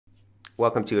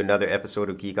Welcome to another episode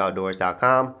of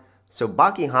GeekOutdoors.com. So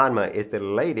Baki Hanma is the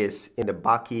latest in the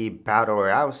Baki Battle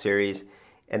Royale series,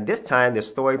 and this time the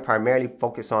story primarily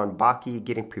focused on Baki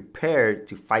getting prepared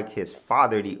to fight his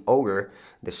father, the ogre,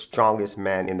 the strongest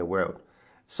man in the world.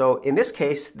 So in this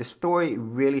case, the story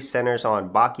really centers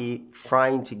on Baki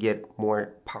trying to get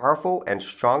more powerful and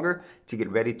stronger to get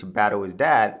ready to battle his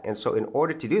dad. And so in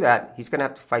order to do that, he's going to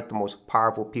have to fight the most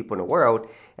powerful people in the world.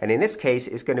 And in this case,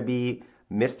 it's going to be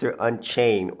Mr.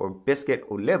 Unchained, or Biscuit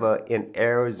Oliva, in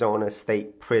Arizona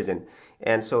State Prison.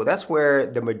 And so that's where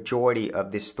the majority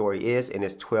of this story is in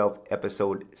this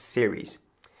 12-episode series.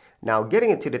 Now,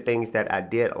 getting into the things that I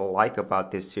did like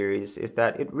about this series is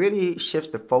that it really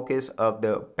shifts the focus of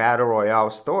the Battle Royale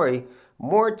story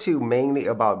more to mainly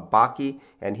about Baki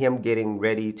and him getting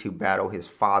ready to battle his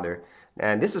father.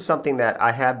 And this is something that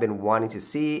I have been wanting to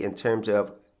see in terms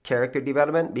of character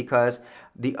development, because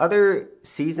the other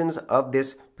seasons of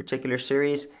this particular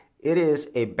series, it is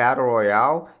a battle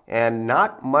royale and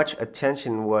not much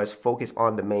attention was focused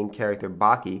on the main character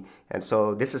Baki. And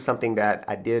so this is something that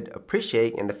I did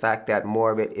appreciate, in the fact that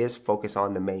more of it is focused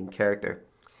on the main character.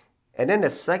 And then the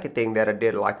second thing that I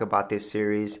did like about this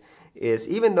series is,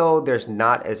 even though there's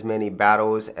not as many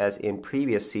battles as in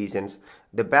previous seasons,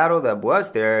 the battle that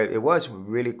was there, it was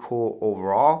really cool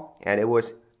overall, and it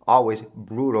was always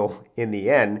brutal in the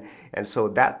end. And so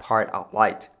that part I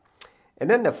liked. And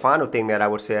then the final thing that I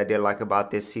would say I did like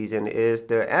about this season is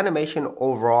the animation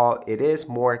overall. It is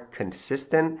more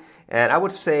consistent, and I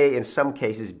would say in some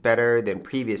cases better than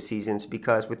previous seasons,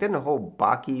 because within the whole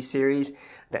Baki series,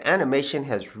 the animation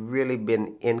has really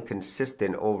been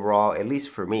inconsistent overall, at least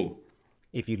for me.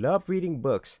 If you love reading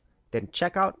books, then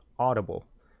check out Audible,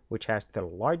 which has the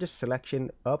largest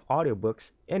selection of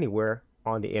audiobooks anywhere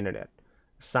on the internet.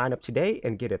 Sign up today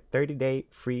and get a 30-day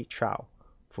free trial.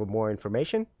 For more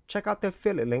information, check out the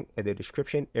affiliate link in the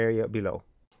description area below.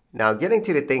 Now, getting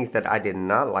to the things that I did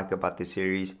not like about this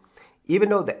series, even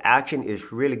though the action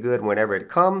is really good whenever it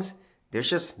comes,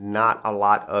 there's just not a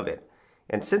lot of it.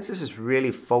 And since this is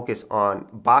really focused on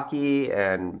Baki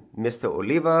and Mr.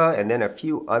 Oliva and then a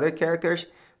few other characters,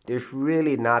 there's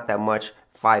really not that much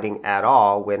fighting at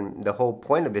all, when the whole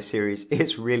point of the series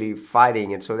is really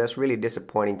fighting. And so that's really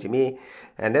disappointing to me.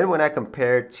 And then when I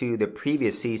compare it to the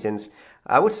previous seasons,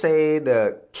 I would say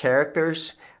the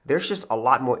characters, there's just a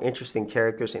lot more interesting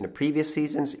characters in the previous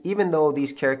seasons. Even though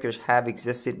these characters have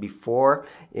existed before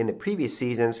in the previous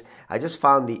seasons, I just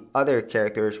found the other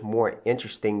characters more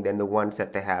interesting than the ones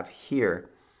that they have here.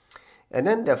 And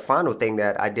then the final thing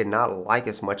that I did not like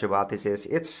as much about this is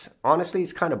it's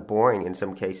kind of boring in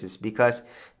some cases, because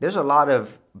there's a lot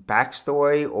of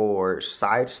backstory or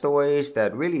side stories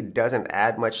that really doesn't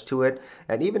add much to it.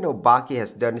 And even though Baki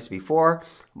has done this before,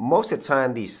 most of the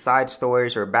time these side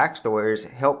stories or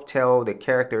backstories help tell the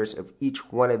characters of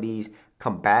each one of these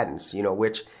combatants,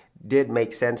 which did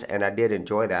make sense, and I did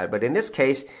enjoy that. But in this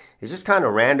case, it's just kind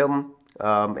of random,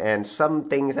 and some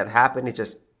things that happen, it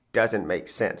just doesn't make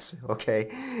sense, okay?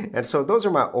 And so those are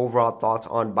my overall thoughts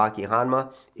on Baki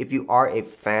Hanma. If you are a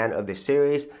fan of the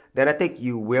series, then I think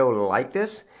you will like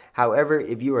this. However,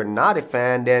 if you are not a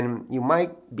fan, then you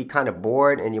might be kind of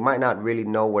bored and you might not really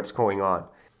know what's going on.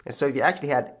 And so if you actually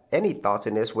had any thoughts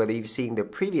on this, whether you've seen the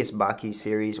previous Baki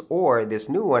series or this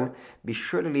new one, be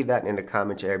sure to leave that in the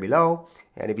comments area below.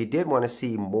 And if you did want to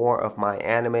see more of my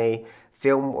anime,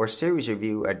 film, or series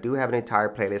review, I do have an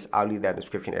entire playlist. I'll leave that in the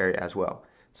description area as well.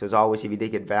 So as always, if you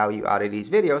did get value out of these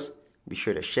videos, be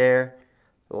sure to share,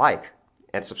 like,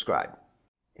 and subscribe.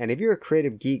 And if you're a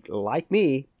creative geek like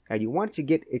me, and you want to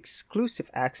get exclusive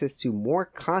access to more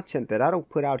content that I don't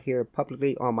put out here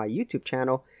publicly on my YouTube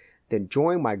channel, then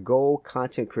join my Gold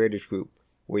Content Creators Group,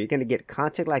 where you're going to get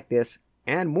content like this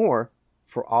and more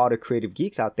for all the creative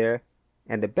geeks out there.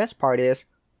 And the best part is,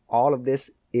 all of this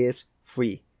is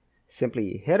free.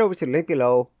 Simply head over to the link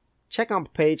below, check out my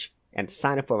page, and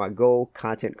sign up for my Gold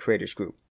Content Creators Group.